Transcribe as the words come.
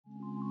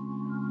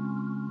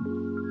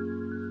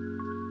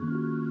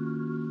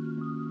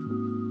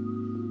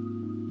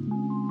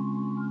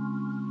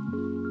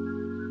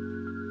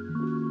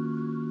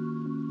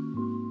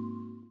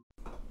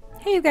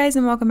Hey you guys,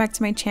 and welcome back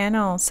to my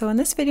channel. So in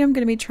this video I'm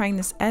going to be trying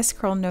this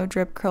S-Curl No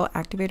Drip Curl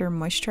Activator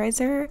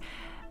Moisturizer.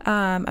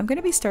 I'm going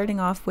to be starting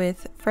off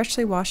with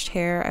freshly washed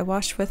hair. I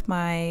washed with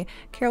my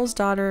Carol's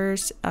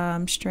Daughters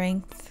their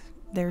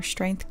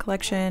Strength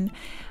collection,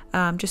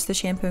 just the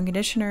shampoo and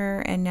conditioner,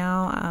 and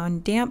now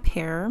on damp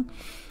hair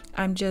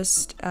I'm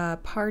just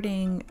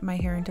parting my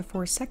hair into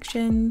 4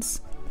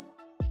 sections.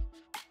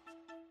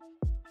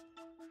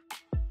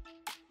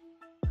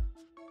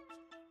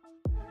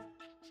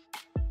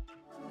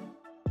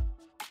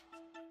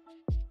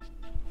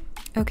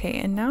 Okay,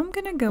 and now I'm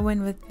gonna go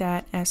in with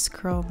that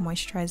S-Curl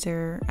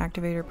Moisturizer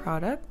Activator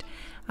product.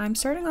 I'm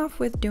starting off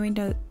with doing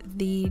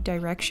the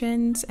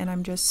directions, and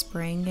I'm just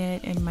spraying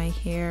it in my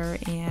hair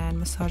and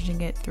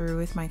massaging it through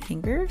with my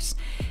fingers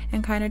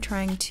and kind of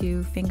trying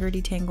to finger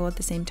detangle at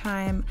the same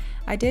time.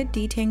 I did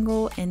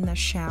detangle in the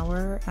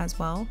shower as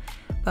well,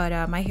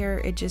 but my hair,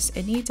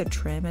 it needs a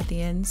trim at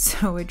the end,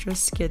 so it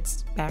just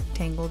gets back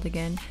tangled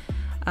again.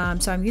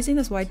 So I'm using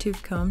this wide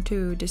tooth comb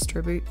to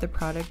distribute the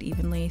product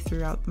evenly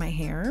throughout my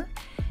hair,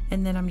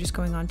 and then I'm just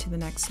going on to the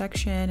next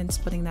section and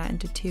splitting that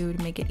into 2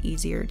 to make it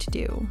easier to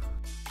do.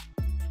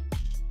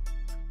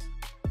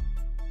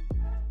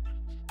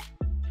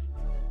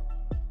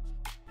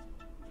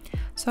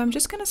 So I'm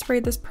just going to spray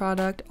this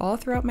product all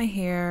throughout my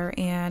hair,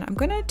 and I'm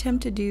going to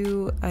attempt to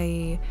do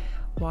a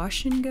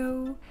wash and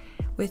go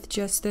with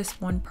just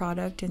this one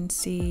product and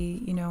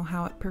see,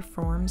 how it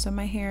performs on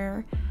my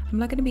hair. I'm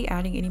not going to be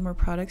adding any more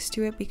products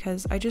to it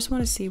because I just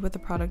want to see what the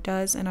product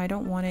does, and I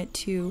don't want it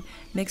to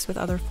mix with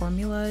other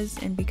formulas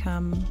and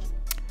become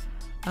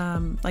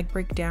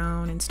break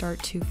down and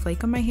start to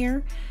flake on my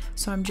hair.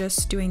 So I'm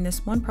just doing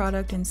this one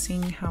product and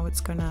seeing how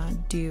it's gonna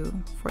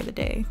do for the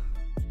day.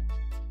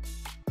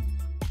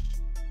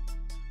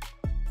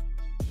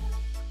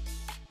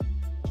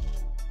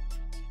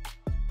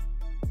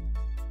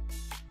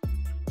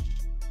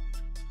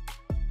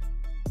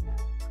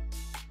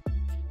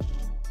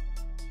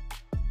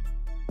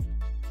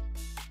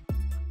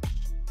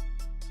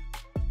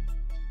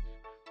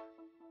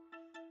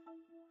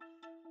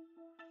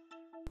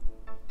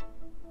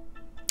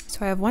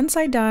 So I have one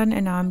side done,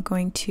 and now I'm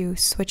going to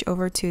switch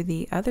over to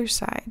the other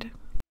side.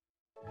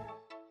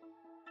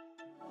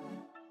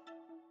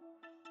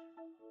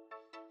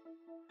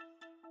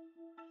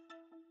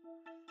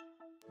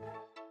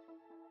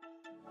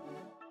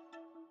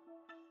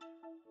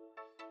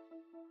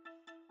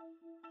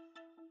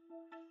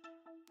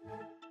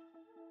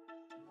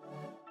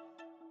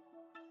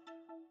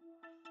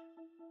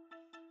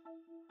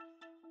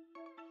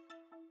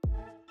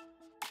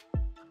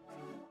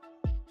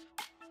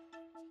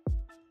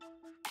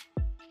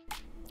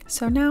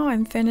 So now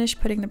I'm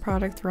finished putting the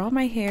product through all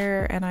my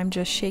hair, and I'm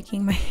just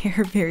shaking my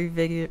hair very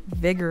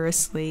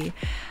vigorously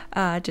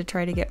to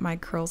try to get my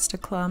curls to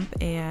clump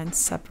and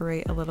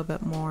separate a little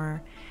bit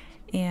more.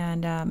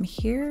 And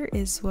here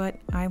is what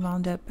I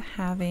wound up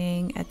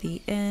having at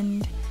the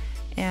end.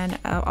 And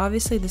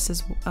obviously this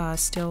is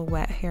still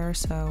wet hair,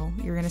 so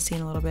you're going to see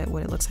in a little bit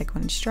what it looks like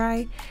when it's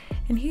dry.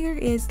 And here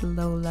is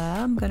Lola.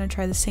 I'm going to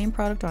try the same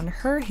product on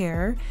her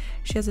hair.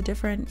 She has a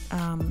different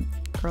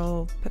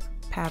curl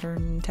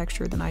pattern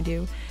texture than I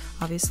do,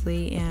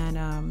 obviously, and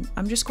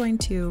I'm just going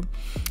to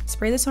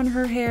spray this on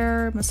her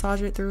hair,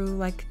 massage it through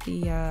like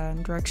the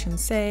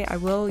directions say. I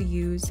will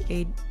use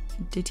a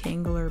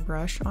detangler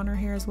brush on her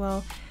hair as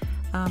well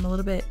a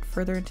little bit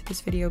further into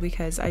this video,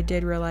 because I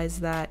did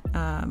realize that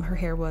her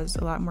hair was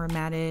a lot more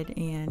matted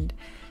and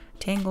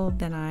tangled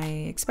than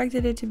I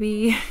expected it to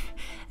be.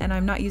 And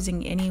I'm not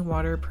using any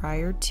water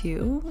prior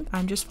to.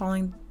 I'm just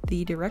following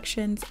the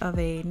directions of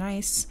a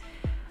nice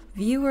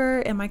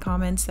viewer in my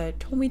comments that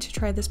told me to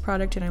try this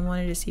product, and I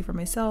wanted to see for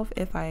myself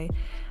if I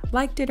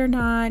liked it or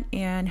not,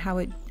 and how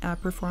it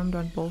performed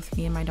on both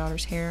me and my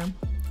daughter's hair,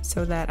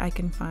 so that I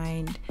can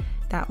find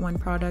that one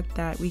product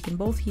that we can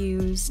both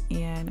use.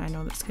 And I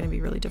know that's going to be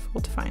really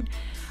difficult to find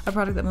a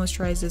product that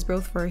moisturizes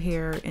both for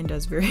hair and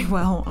does very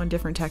well on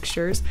different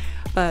textures,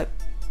 but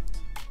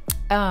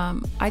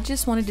I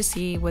just wanted to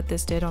see what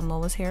this did on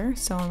Lola's hair.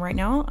 So right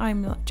now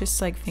I'm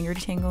just like finger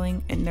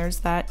detangling, and there's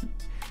that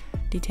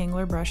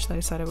detangler brush that I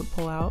said I would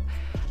pull out.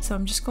 So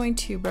I'm just going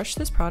to brush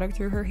this product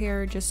through her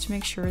hair just to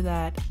make sure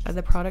that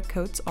the product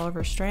coats all of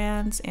her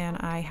strands and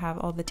I have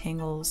all the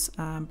tangles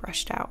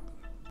brushed out.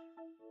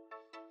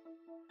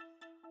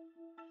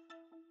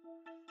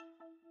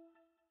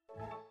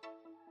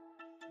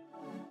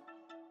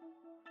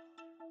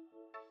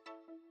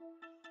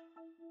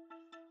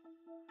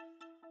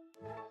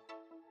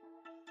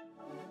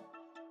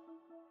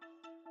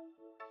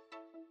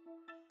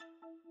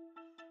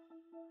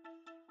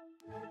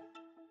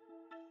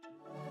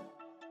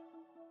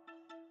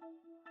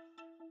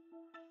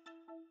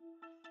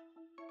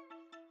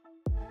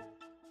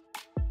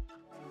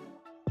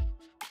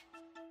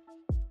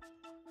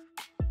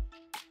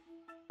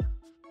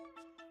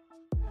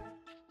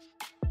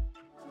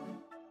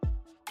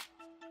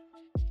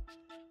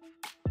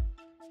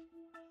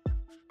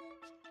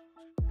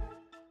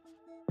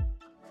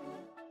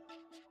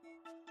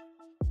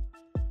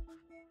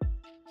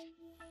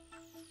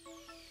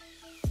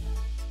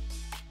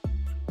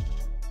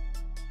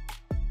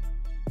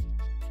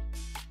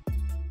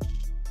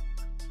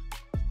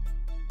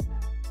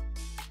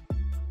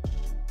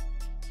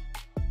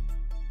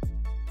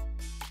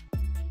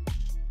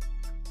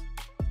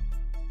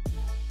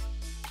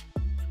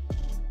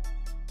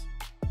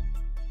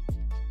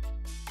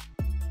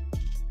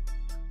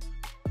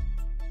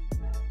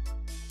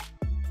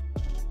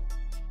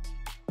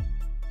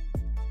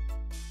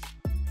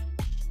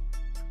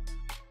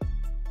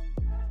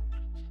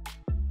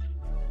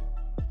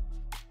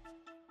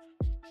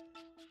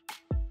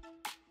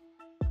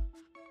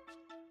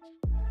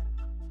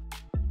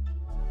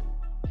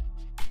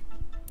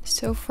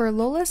 So for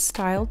Lola's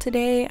style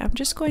today, I'm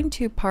just going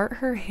to part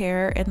her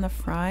hair in the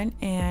front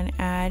and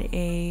add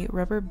a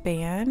rubber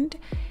band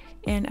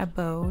and a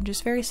bow.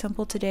 Just very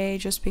simple today,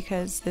 just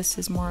because this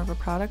is more of a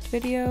product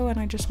video and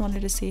I just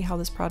wanted to see how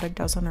this product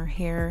does on her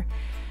hair.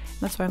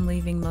 That's why I'm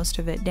leaving most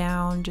of it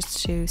down,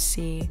 just to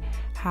see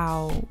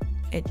how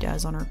it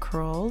does on her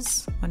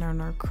curls and on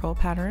her curl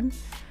pattern.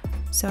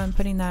 So I'm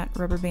putting that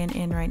rubber band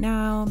in right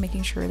now,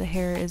 making sure the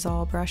hair is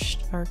all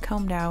brushed or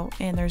combed out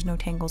and there's no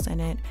tangles in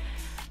it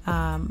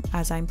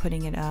as I'm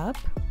putting it up.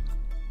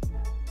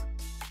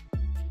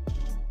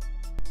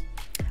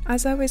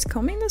 As I was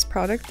combing this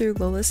product through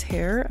Lola's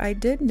hair, I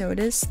did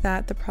notice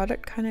that the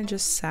product kind of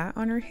just sat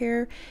on her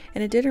hair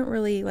and it didn't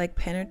really like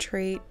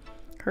penetrate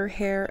her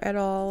hair at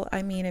all.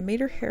 I mean, it made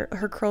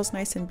her curls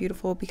nice and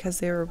beautiful because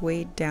they were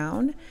weighed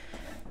down,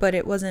 but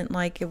it wasn't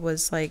like it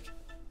was like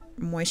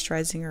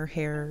moisturizing her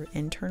hair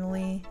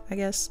internally, I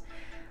guess.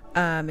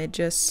 It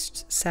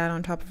just sat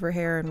on top of her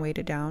hair and weighed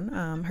it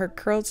down. Her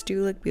curls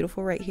do look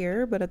beautiful right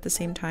here, but at the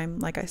same time,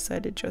 like I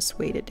said, it just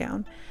weighed it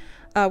down.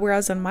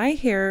 Whereas on my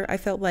hair, I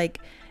felt like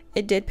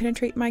it did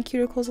penetrate my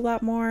cuticles a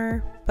lot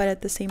more, but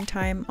at the same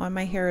time on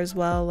my hair as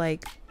well,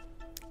 like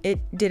it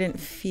didn't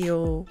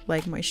feel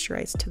like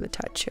moisturized to the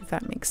touch, if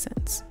that makes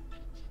sense.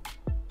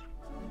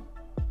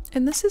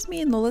 And this is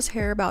me and Lola's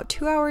hair about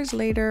 2 hours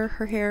later.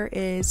 Her hair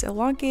is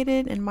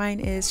elongated and mine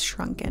is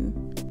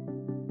shrunken.